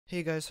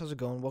Hey guys, how's it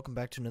going? Welcome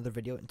back to another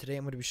video, and today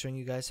I'm going to be showing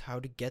you guys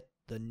how to get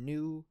the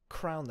new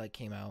crown that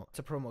came out. It's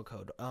a promo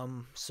code.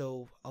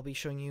 So I'll be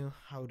showing you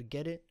how to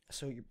get it.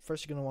 So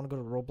first you're going to want to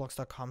go to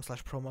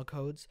roblox.com/promo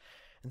codes,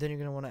 and then you're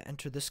going to want to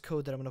enter this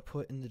code that I'm going to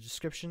put in the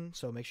description.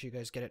 So make sure you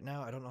guys get it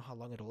now. I don't know how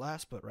long it'll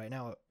last, but right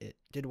now it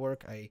did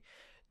work. I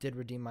did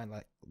redeem mine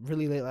like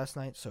really late last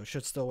night, so it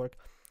should still work.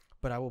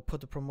 But I will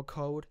put the promo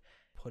code,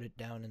 put it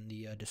down in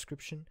the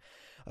description.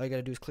 All you got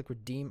to do is click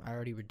redeem. I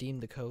already redeemed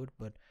the code,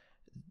 but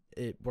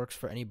it works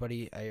for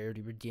anybody. I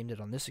already redeemed it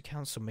on this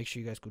account, so make sure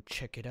you guys go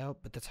check it out.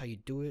 But that's how you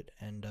do it,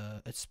 and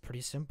it's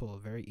pretty simple,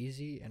 very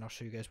easy, and I'll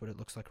show you guys what it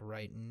looks like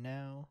right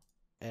now.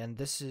 And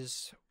this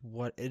is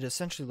what it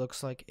essentially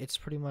looks like. It's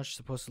pretty much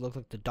supposed to look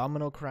like the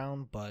domino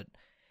crown, but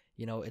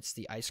you know, it's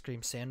the ice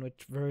cream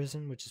sandwich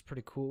version, which is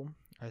pretty cool.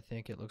 I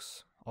think it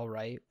looks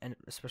alright, and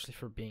especially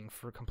for being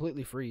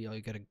completely free. All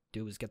you gotta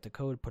do is get the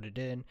code, put it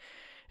in,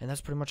 and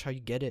that's pretty much how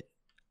you get it.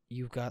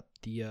 You've got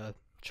the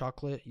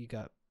chocolate, you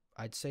got,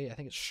 I'd say, I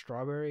think it's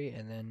strawberry,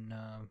 and then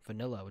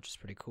vanilla, which is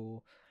pretty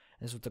cool.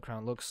 And this is what the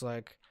crown looks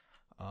like.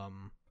 I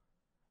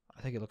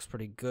think it looks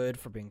pretty good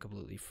for being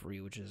completely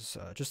free, which is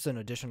just an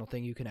additional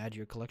thing you can add to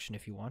your collection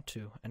if you want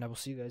to. And I will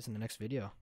see you guys in the next video.